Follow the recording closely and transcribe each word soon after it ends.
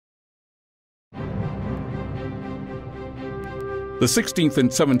The 16th and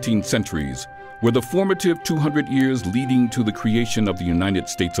 17th centuries were the formative 200 years leading to the creation of the United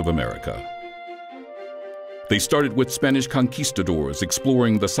States of America. They started with Spanish conquistadors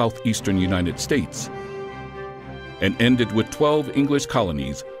exploring the southeastern United States and ended with 12 English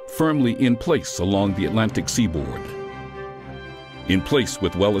colonies firmly in place along the Atlantic seaboard, in place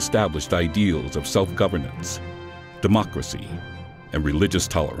with well-established ideals of self-governance, democracy, and religious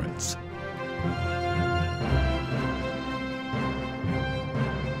tolerance.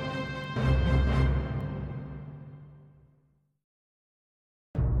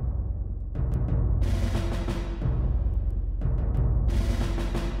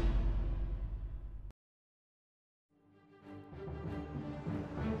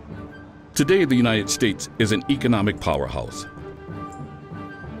 Today, the United States is an economic powerhouse,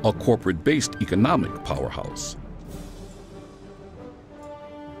 a corporate-based economic powerhouse.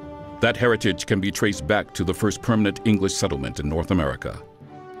 That heritage can be traced back to the first permanent English settlement in North America,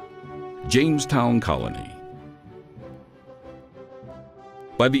 Jamestown Colony.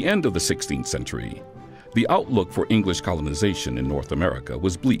 By the end of the 16th century, the outlook for English colonization in North America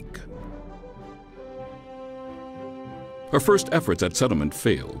was bleak. Her first efforts at settlement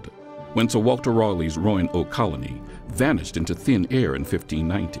failed when Sir Walter Raleigh's Roanoke colony vanished into thin air in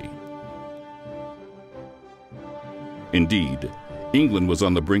 1590. Indeed, England was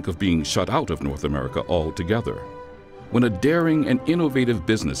on the brink of being shut out of North America altogether, when a daring and innovative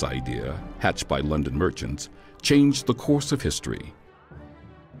business idea, hatched by London merchants, changed the course of history.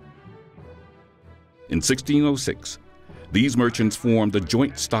 In 1606, these merchants formed a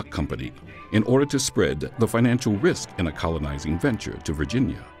joint stock company in order to spread the financial risk in a colonizing venture to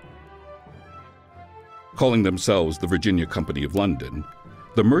Virginia. Calling themselves the Virginia Company of London,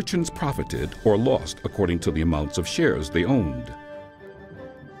 the merchants profited or lost according to the amounts of shares they owned.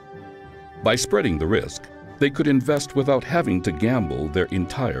 By spreading the risk, they could invest without having to gamble their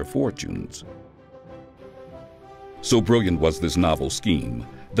entire fortunes. So brilliant was this novel scheme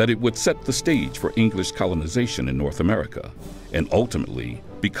that it would set the stage for English colonization in North America and ultimately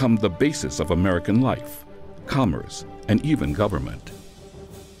become the basis of American life, commerce, and even government.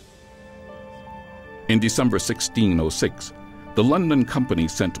 In December 1606, the London Company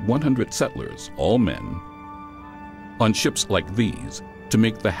sent 100 settlers, all men, on ships like these to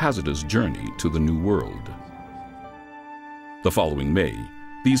make the hazardous journey to the New World. The following May,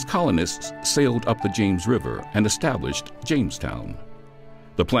 these colonists sailed up the James River and established Jamestown.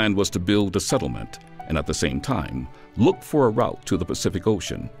 The plan was to build a settlement and at the same time look for a route to the Pacific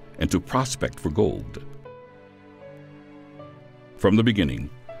Ocean and to prospect for gold. From the beginning,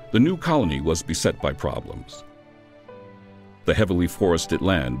 the new colony was beset by problems. The heavily forested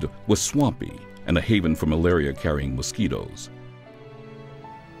land was swampy and a haven for malaria-carrying mosquitoes.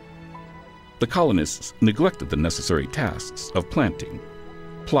 The colonists neglected the necessary tasks of planting,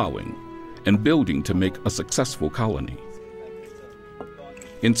 plowing, and building to make a successful colony.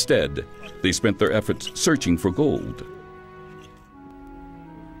 Instead, they spent their efforts searching for gold.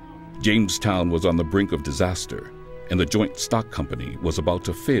 Jamestown was on the brink of disaster, and the joint stock company was about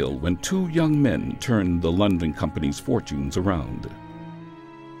to fail when two young men turned the London Company's fortunes around.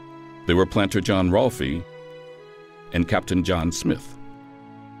 They were planter John Rolfe and Captain John Smith.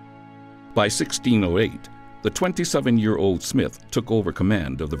 By 1608, the 27-year-old Smith took over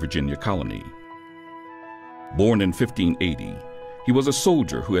command of the Virginia colony. Born in 1580, he was a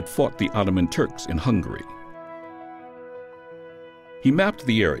soldier who had fought the Ottoman Turks in Hungary. He mapped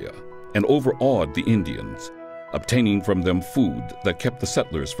the area and overawed the Indians, obtaining from them food that kept the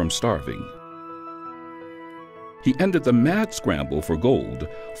settlers from starving. He ended the mad scramble for gold,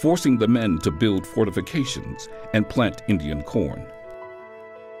 forcing the men to build fortifications and plant Indian corn.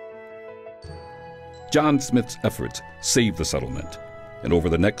 John Smith's efforts saved the settlement, and over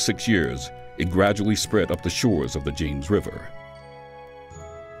the next 6 years, it gradually spread up the shores of the James River.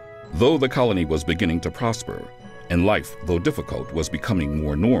 Though the colony was beginning to prosper, and life, though difficult, was becoming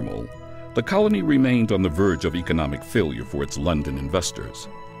more normal, the colony remained on the verge of economic failure for its London investors.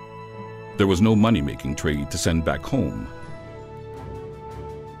 There was no money-making trade to send back home.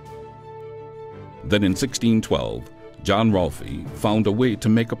 Then in 1612, John Rolfe found a way to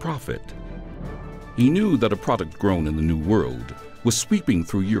make a profit. He knew that a product grown in the New World was sweeping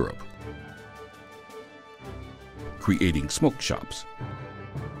through Europe, creating smoke shops.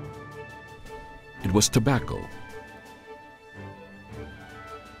 It was tobacco.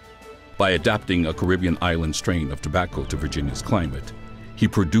 By adapting a Caribbean island strain of tobacco to Virginia's climate, he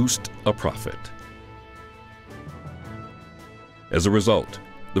produced a profit. As a result,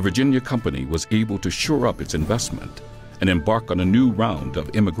 the Virginia Company was able to shore up its investment and embark on a new round of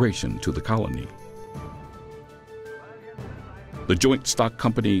immigration to the colony. The joint stock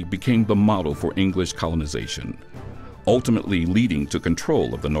company became the model for English colonization, ultimately leading to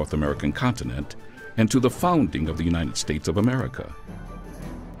control of the North American continent and to the founding of the United States of America.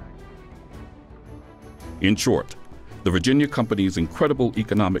 In short, the Virginia Company's incredible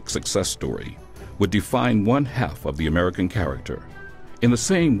economic success story would define one half of the American character, in the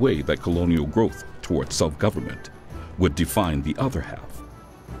same way that colonial growth towards self-government would define the other half.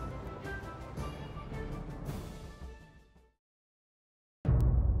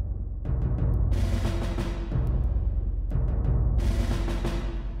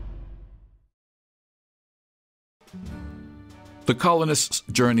 The colonists'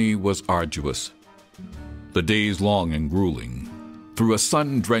 journey was arduous, the days long and grueling, through a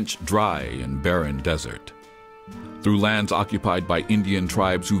sun-drenched, dry and barren desert, through lands occupied by Indian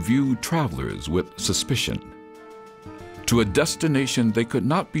tribes who viewed travelers with suspicion, to a destination they could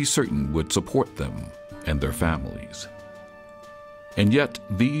not be certain would support them and their families. And yet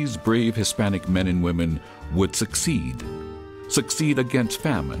these brave Hispanic men and women would succeed against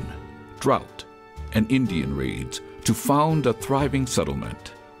famine, drought, and Indian raids to found a thriving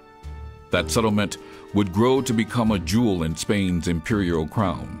settlement. That settlement would grow to become a jewel in Spain's imperial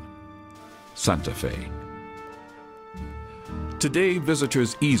crown, Santa Fe. Today,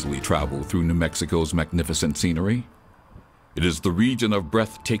 visitors easily travel through New Mexico's magnificent scenery. It is the region of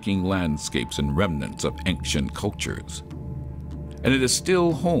breathtaking landscapes and remnants of ancient cultures. And it is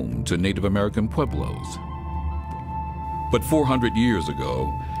still home to Native American pueblos. But 400 years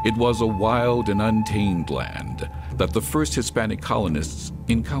ago, it was a wild and untamed land that the first Hispanic colonists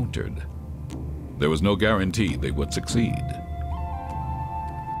encountered. There was no guarantee they would succeed.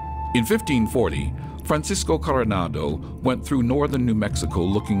 In 1540, Francisco Coronado went through northern New Mexico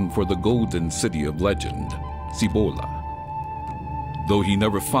looking for the golden city of legend, Cibola. Though he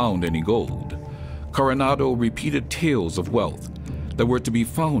never found any gold, Coronado repeated tales of wealth that were to be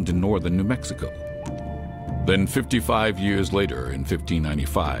found in northern New Mexico. Then 55 years later, in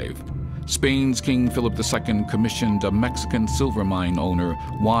 1595, Spain's King Philip II commissioned a Mexican silver mine owner,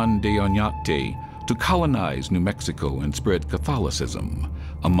 Juan de Onate, to colonize New Mexico and spread Catholicism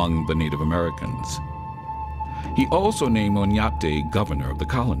among the Native Americans. He also named Onate governor of the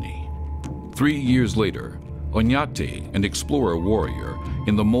colony. 3 years later, Onate, an explorer warrior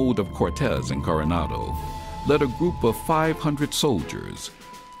in the mold of Cortez and Coronado, led a group of 500 soldiers,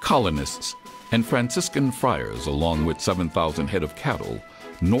 colonists, and Franciscan friars along with 7,000 head of cattle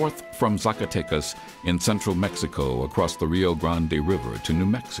north from Zacatecas in central Mexico across the Rio Grande River to New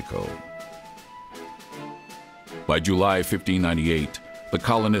Mexico. By July 1598, the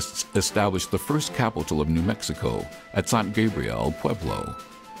colonists established the first capital of New Mexico at San Gabriel Pueblo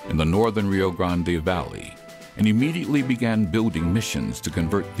in the northern Rio Grande Valley and immediately began building missions to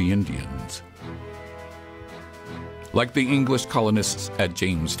convert the Indians. Like the English colonists at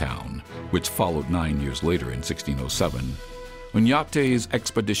Jamestown, which followed 9 years later in 1607, Onate's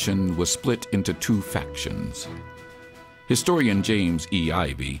expedition was split into two factions. Historian James E.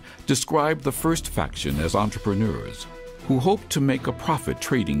 Ivey described the first faction as entrepreneurs who hoped to make a profit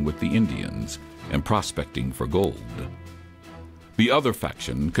trading with the Indians and prospecting for gold. The other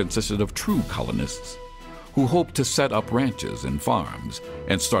faction consisted of true colonists who hoped to set up ranches and farms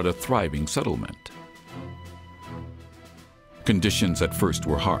and start a thriving settlement. Conditions at first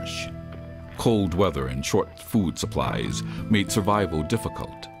were harsh. Cold weather and short food supplies made survival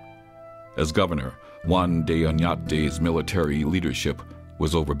difficult. As governor, Juan de Onate's military leadership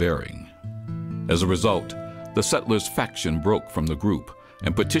was overbearing. As a result, the settlers' faction broke from the group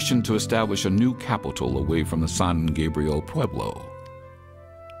and petitioned to establish a new capital away from the San Gabriel Pueblo.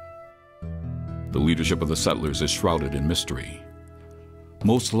 The leadership of the settlers is shrouded in mystery.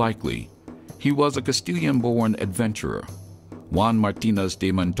 Most likely, he was a Castilian-born adventurer, Juan Martinez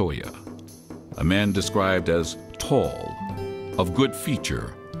de Montoya, a man described as tall, of good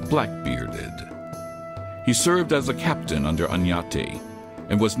feature, black-bearded. He served as a captain under Onate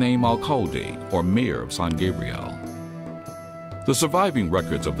and was named alcalde, or mayor of San Gabriel. The surviving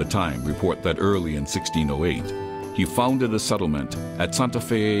records of the time report that early in 1608, he founded a settlement at Santa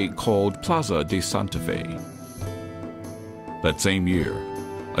Fe called Plaza de Santa Fe. That same year,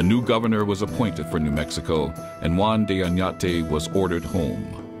 a new governor was appointed for New Mexico, and Juan de Onate was ordered home.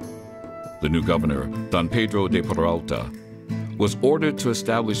 The new governor, Don Pedro de Peralta, was ordered to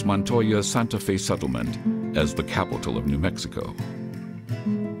establish Montoya's Santa Fe settlement as the capital of New Mexico.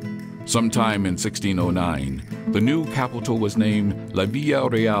 Sometime in 1609, the new capital was named La Villa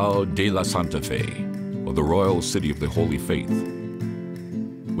Real de la Santa Fe, or the Royal City of the Holy Faith.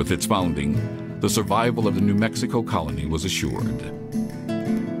 With its founding, the survival of the New Mexico colony was assured.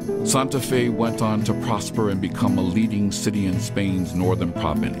 Santa Fe went on to prosper and become a leading city in Spain's northern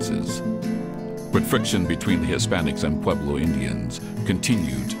provinces. But friction between the Hispanics and Pueblo Indians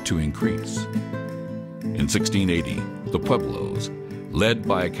continued to increase. In 1680, the Pueblos, led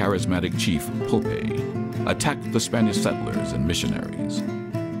by a charismatic chief, Pope, attacked the Spanish settlers and missionaries.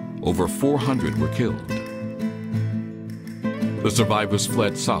 Over 400 were killed. The survivors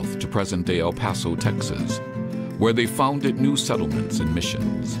fled south to present-day El Paso, Texas, where they founded new settlements and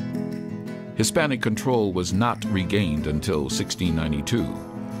missions. Hispanic control was not regained until 1692,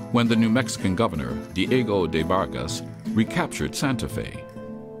 when the New Mexican governor, Diego de Vargas, recaptured Santa Fe.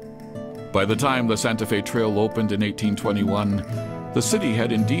 By the time the Santa Fe Trail opened in 1821, the city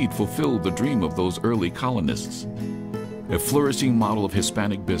had indeed fulfilled the dream of those early colonists, a flourishing model of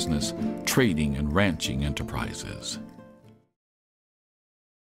Hispanic business, trading, and ranching enterprises.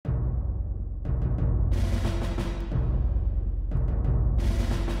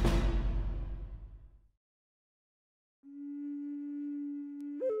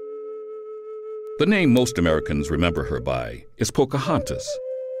 The name most Americans remember her by is Pocahontas.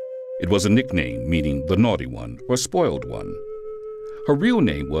 It was a nickname meaning the naughty one or spoiled one. Her real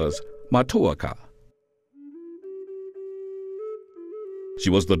name was Montoya. She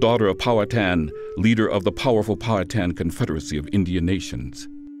was the daughter of Powhatan, leader of the powerful Powhatan Confederacy of Indian nations.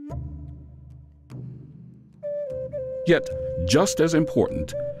 Yet, just as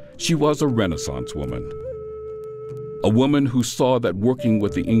important, she was a Renaissance woman. A woman who saw that working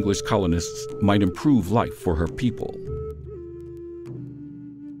with the English colonists might improve life for her people.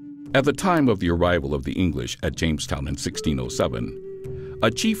 At the time of the arrival of the English at Jamestown in 1607, a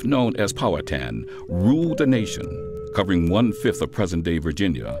chief known as Powhatan ruled the nation, covering 1/5 of present-day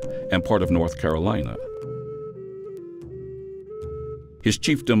Virginia and part of North Carolina. His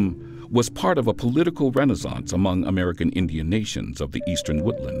chiefdom was part of a political renaissance among American Indian nations of the eastern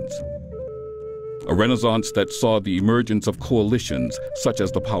woodlands. A renaissance that saw the emergence of coalitions such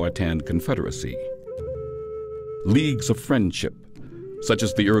as the Powhatan Confederacy, leagues of friendship such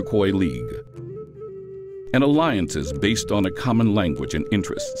as the Iroquois League, and alliances based on a common language and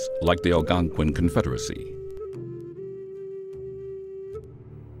interests like the Algonquin Confederacy.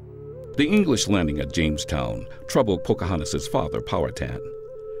 The English landing at Jamestown troubled Pocahontas' father, Powhatan,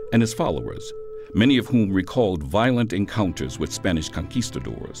 and his followers, many of whom recalled violent encounters with Spanish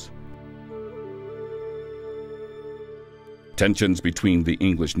conquistadors. Tensions between the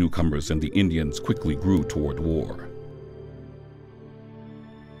English newcomers and the Indians quickly grew toward war.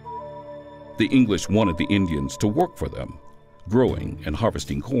 The English wanted the Indians to work for them, growing and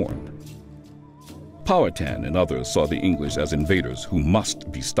harvesting corn. Powhatan and others saw the English as invaders who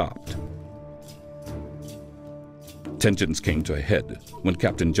must be stopped. Tensions came to a head when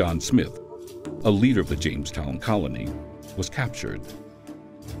Captain John Smith, a leader of the Jamestown colony, was captured.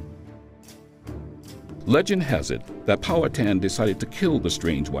 Legend has it that Powhatan decided to kill the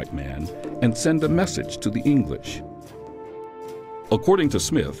strange white man and send a message to the English. According to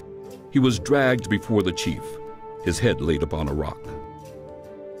Smith, he was dragged before the chief, his head laid upon a rock.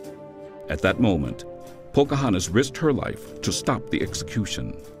 At that moment, Pocahontas risked her life to stop the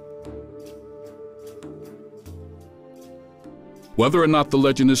execution. Whether or not the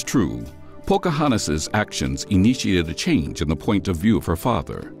legend is true, Pocahontas' actions initiated a change in the point of view of her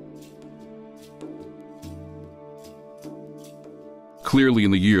father. Clearly,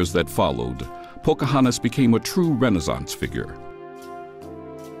 in the years that followed, Pocahontas became a true Renaissance figure.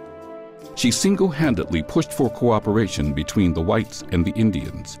 She single-handedly pushed for cooperation between the whites and the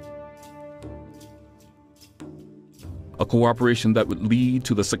Indians. A cooperation that would lead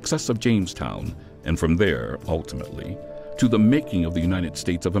to the success of Jamestown, and from there, ultimately, to the making of the United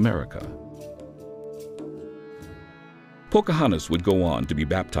States of America. Pocahontas would go on to be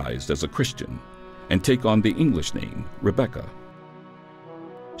baptized as a Christian and take on the English name, Rebecca.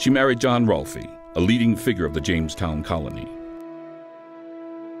 She married John Rolfe, a leading figure of the Jamestown colony.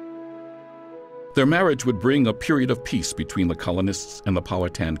 Their marriage would bring a period of peace between the colonists and the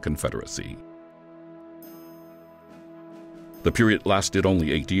Powhatan Confederacy. The period lasted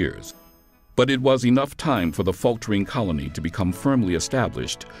only 8 years, but it was enough time for the faltering colony to become firmly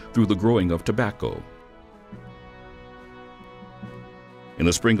established through the growing of tobacco. In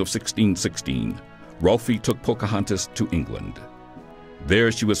the spring of 1616, Rolfe took Pocahontas to England.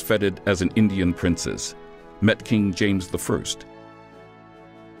 There she was feted as an Indian princess, met King James I,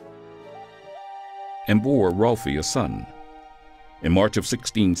 and bore Rolfe a son. In March of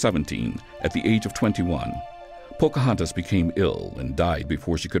 1617, at the age of 21, Pocahontas became ill and died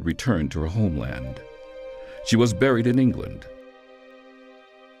before she could return to her homeland. She was buried in England.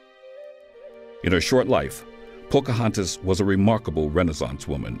 In her short life, Pocahontas was a remarkable Renaissance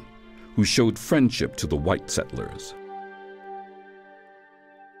woman who showed friendship to the white settlers.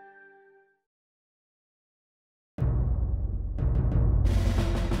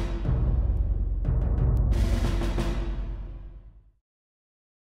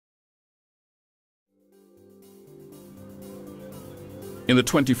 In the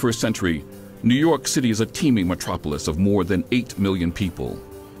 21st century, New York City is a teeming metropolis of more than 8 million people.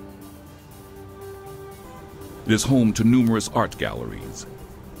 It is home to numerous art galleries,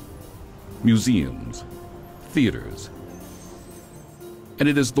 museums, theaters, and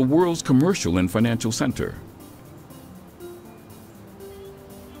it is the world's commercial and financial center.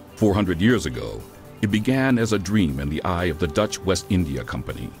 400 years ago, it began as a dream in the eye of the Dutch West India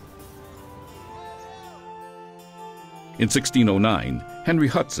Company. In 1609, Henry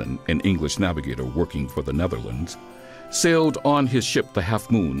Hudson, an English navigator working for the Netherlands, sailed on his ship the Half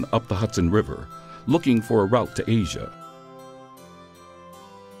Moon up the Hudson River, looking for a route to Asia.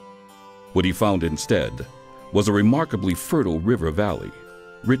 What he found instead was a remarkably fertile river valley,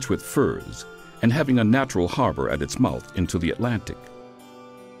 rich with furs, and having a natural harbor at its mouth into the Atlantic.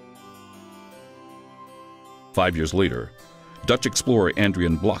 5 years later, Dutch explorer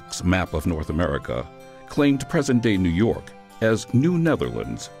Adrian Blok's map of North America claimed present-day New York as New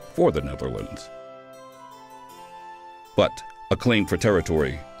Netherlands for the Netherlands. But a claim for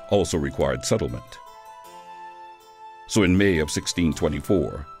territory also required settlement. So in May of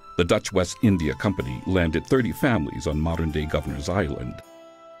 1624, the Dutch West India Company landed 30 families on modern-day Governor's Island.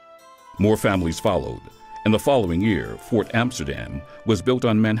 More families followed, and the following year, Fort Amsterdam was built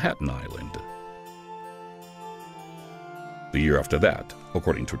on Manhattan Island. The year after that,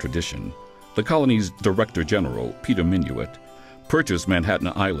 according to tradition, the colony's Director General, Peter Minuit, purchased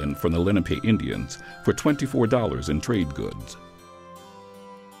Manhattan Island from the Lenape Indians for $24 in trade goods.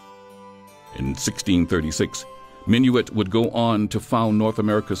 In 1636, Minuit would go on to found North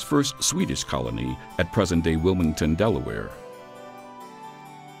America's first Swedish colony at present-day Wilmington, Delaware.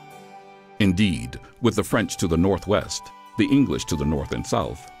 Indeed, with the French to the northwest, the English to the north and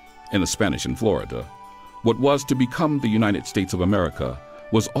south, and the Spanish in Florida, what was to become the United States of America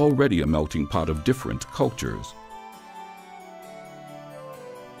was already a melting pot of different cultures.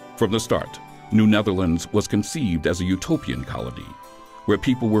 From the start, New Netherlands was conceived as a utopian colony, where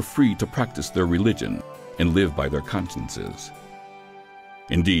people were free to practice their religion and live by their consciences.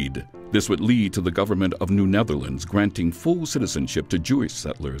 Indeed, this would lead to the government of New Netherlands granting full citizenship to Jewish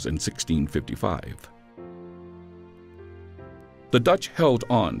settlers in 1655. The Dutch held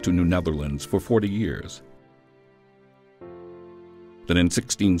on to New Netherlands for 40 years. Then in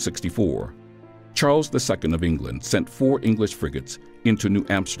 1664, Charles II of England sent 4 English frigates into New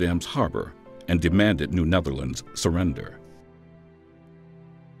Amsterdam's harbor and demanded New Netherlands surrender.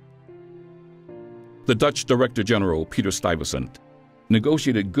 The Dutch Director General, Peter Stuyvesant,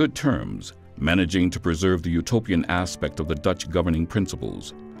 negotiated good terms, managing to preserve the utopian aspect of the Dutch governing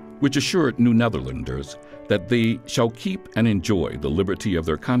principles, which assured New Netherlanders that they shall keep and enjoy the liberty of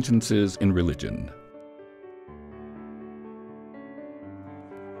their consciences and religion.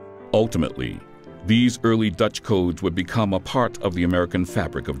 Ultimately, these early Dutch codes would become a part of the American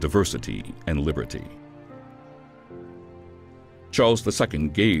fabric of diversity and liberty. Charles II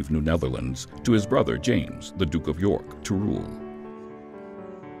gave New Netherlands to his brother James, the Duke of York, to rule.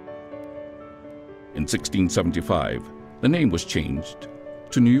 In 1675, the name was changed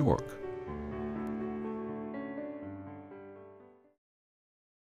to New York.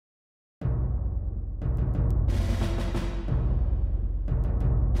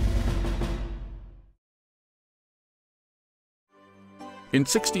 In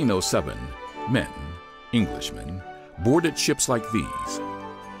 1607, men, Englishmen, boarded ships like these.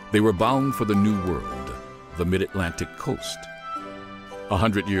 They were bound for the New World, the mid-Atlantic coast.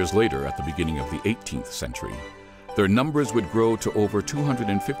 100 years later, at the beginning of the 18th century, their numbers would grow to over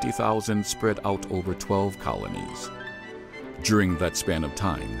 250,000 spread out over 12 colonies. During that span of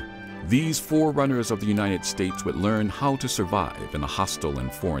time, these forerunners of the United States would learn how to survive in a hostile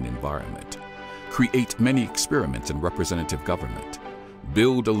and foreign environment, create many experiments in representative government,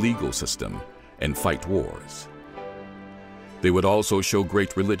 build a legal system, and fight wars. They would also show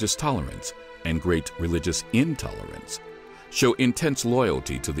great religious tolerance and great religious intolerance, show intense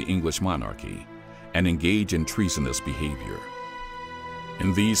loyalty to the English monarchy, and engage in treasonous behavior.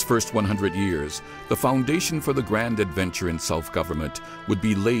 In these first 100 years, the foundation for the grand adventure in self-government would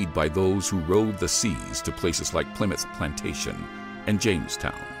be laid by those who rode the seas to places like Plymouth Plantation and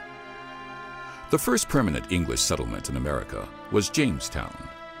Jamestown. The first permanent English settlement in America was Jamestown.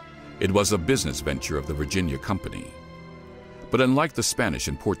 It was a business venture of the Virginia Company. But unlike the Spanish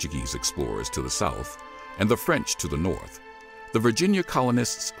and Portuguese explorers to the south and the French to the north, The Virginia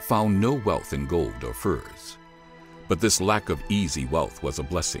colonists found no wealth in gold or furs. But this lack of easy wealth was a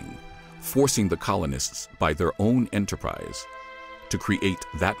blessing, forcing the colonists by their own enterprise to create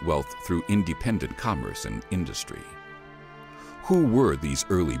that wealth through independent commerce and industry. Who were these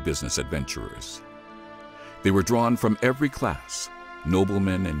early business adventurers? They were drawn from every class,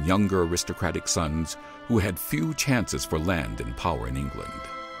 noblemen and younger aristocratic sons who had few chances for land and power in England,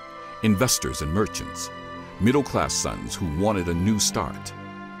 investors and merchants, middle-class sons who wanted a new start,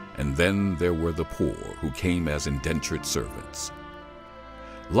 and then there were the poor who came as indentured servants.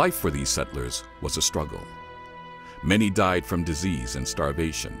 Life for these settlers was a struggle. Many died from disease and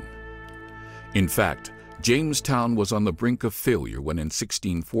starvation. In fact, Jamestown was on the brink of failure when in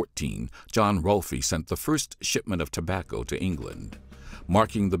 1614 John Rolfe sent the first shipment of tobacco to England,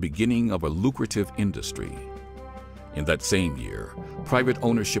 marking the beginning of a lucrative industry. In that same year, private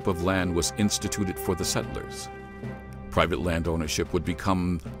ownership of land was instituted for the settlers. Private land ownership would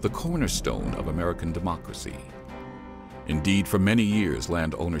become the cornerstone of American democracy. Indeed, for many years,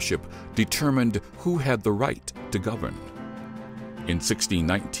 land ownership determined who had the right to govern. In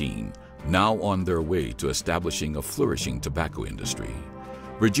 1619, now on their way to establishing a flourishing tobacco industry,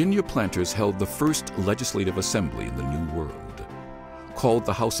 Virginia planters held the first legislative assembly in the New World. Called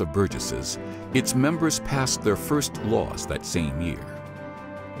the House of Burgesses, its members passed their first laws that same year.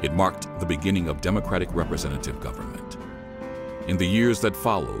 It marked the beginning of democratic representative government. In the years that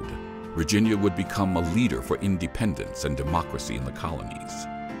followed, Virginia would become a leader for independence and democracy in the colonies.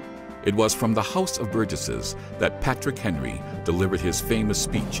 It was from the House of Burgesses that Patrick Henry delivered his famous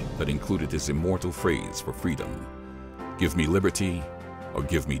speech that included his immortal phrase for freedom: "Give me liberty or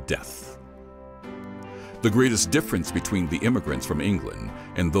give me death." The greatest difference between the immigrants from England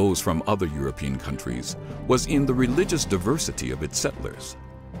and those from other European countries was in the religious diversity of its settlers.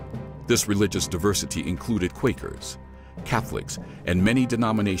 This religious diversity included Quakers, Catholics, and many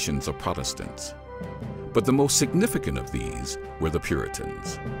denominations of Protestants. But the most significant of these were the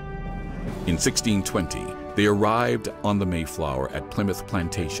Puritans. In 1620, they arrived on the Mayflower at Plymouth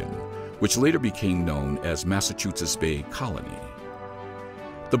Plantation, which later became known as Massachusetts Bay Colony.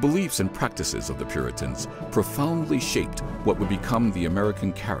 The beliefs and practices of the Puritans profoundly shaped what would become the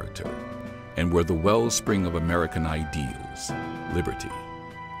American character and were the wellspring of American ideals: liberty,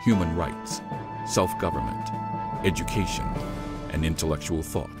 human rights, self-government, education, and intellectual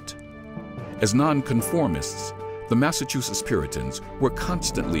thought. As nonconformists, the Massachusetts Puritans were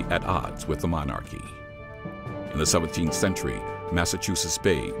constantly at odds with the monarchy. In the 17th century, Massachusetts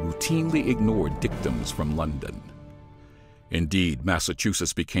Bay routinely ignored dictums from London. Indeed,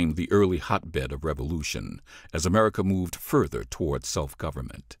 Massachusetts became the early hotbed of revolution as America moved further towards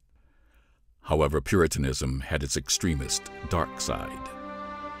self-government. However, Puritanism had its extremist dark side.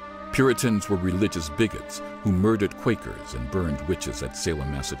 Puritans were religious bigots who murdered Quakers and burned witches at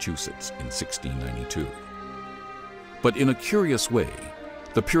Salem, Massachusetts in 1692. But in a curious way,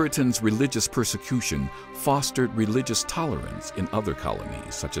 the Puritans' religious persecution fostered religious tolerance in other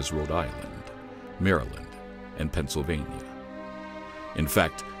colonies such as Rhode Island, Maryland, and Pennsylvania. In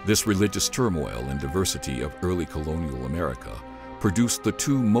fact, this religious turmoil and diversity of early colonial America produced the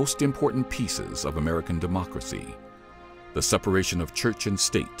two most important pieces of American democracy: the separation of church and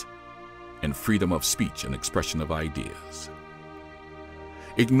state, and freedom of speech and expression of ideas.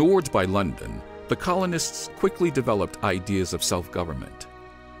 Ignored by London, the colonists quickly developed ideas of self-government.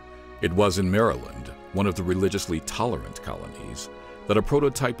 It was in Maryland, one of the religiously tolerant colonies, that a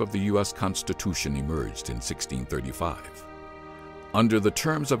prototype of the U.S. Constitution emerged in 1635. Under the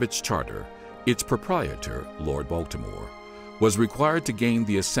terms of its charter, its proprietor, Lord Baltimore, was required to gain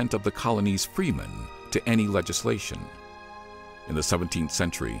the assent of the colony's freemen to any legislation. In the 17th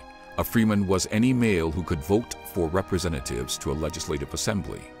century, a freeman was any male who could vote for representatives to a legislative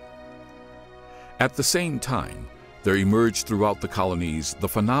assembly. At the same time, there emerged throughout the colonies the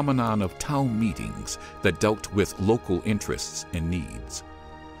phenomenon of town meetings that dealt with local interests and needs.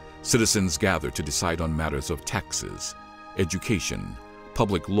 Citizens gathered to decide on matters of taxes, education,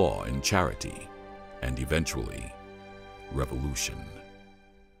 public law, and charity, and eventually, revolution.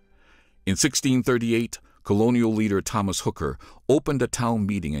 In 1638, colonial leader Thomas Hooker opened a town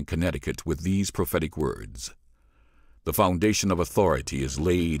meeting in Connecticut with these prophetic words: "The foundation of authority is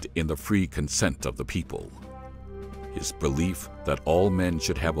laid in the free consent of the people." His belief that all men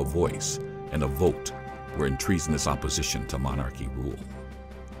should have a voice and a vote were in treasonous opposition to monarchy rule.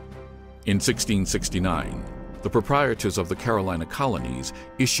 In 1669, the proprietors of the Carolina colonies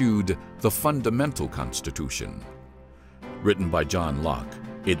issued the Fundamental Constitution. Written by John Locke,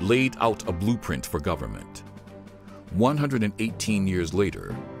 it laid out a blueprint for government. 118 years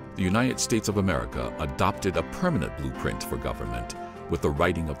later, the United States of America adopted a permanent blueprint for government with the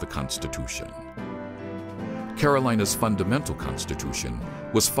writing of the Constitution. Carolina's fundamental constitution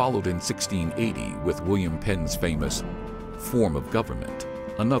was followed in 1680 with William Penn's famous Form of Government,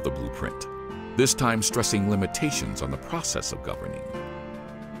 another blueprint, this time stressing limitations on the process of governing.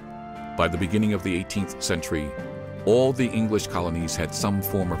 By the beginning of the 18th century, all the English colonies had some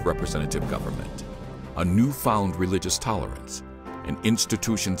form of representative government, a newfound religious tolerance, and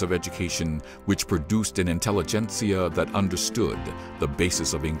institutions of education which produced an intelligentsia that understood the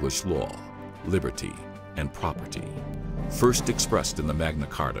basis of English law, liberty, and property, first expressed in the Magna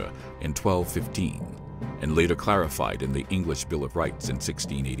Carta in 1215 and later clarified in the English Bill of Rights in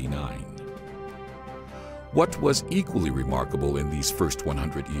 1689. What was equally remarkable in these first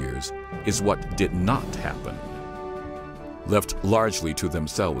 100 years is what did not happen. Left largely to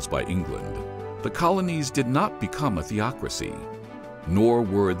themselves by England, the colonies did not become a theocracy, nor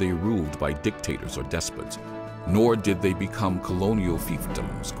were they ruled by dictators or despots, nor did they become colonial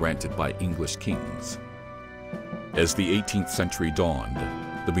fiefdoms granted by English kings. As the 18th century dawned,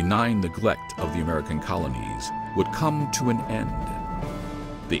 the benign neglect of the American colonies would come to an end.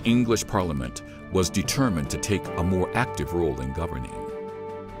 The English Parliament was determined to take a more active role in governing.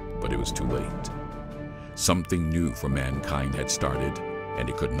 But it was too late. Something new for mankind had started, and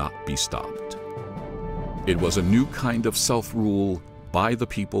it could not be stopped. It was a new kind of self-rule by the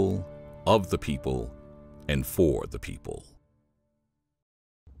people, of the people, and for the people.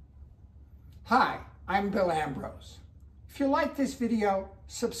 Hi, I'm Bill Ambrose. If you like this video,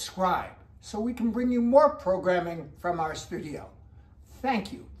 subscribe so we can bring you more programming from our studio.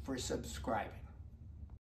 Thank you for subscribing.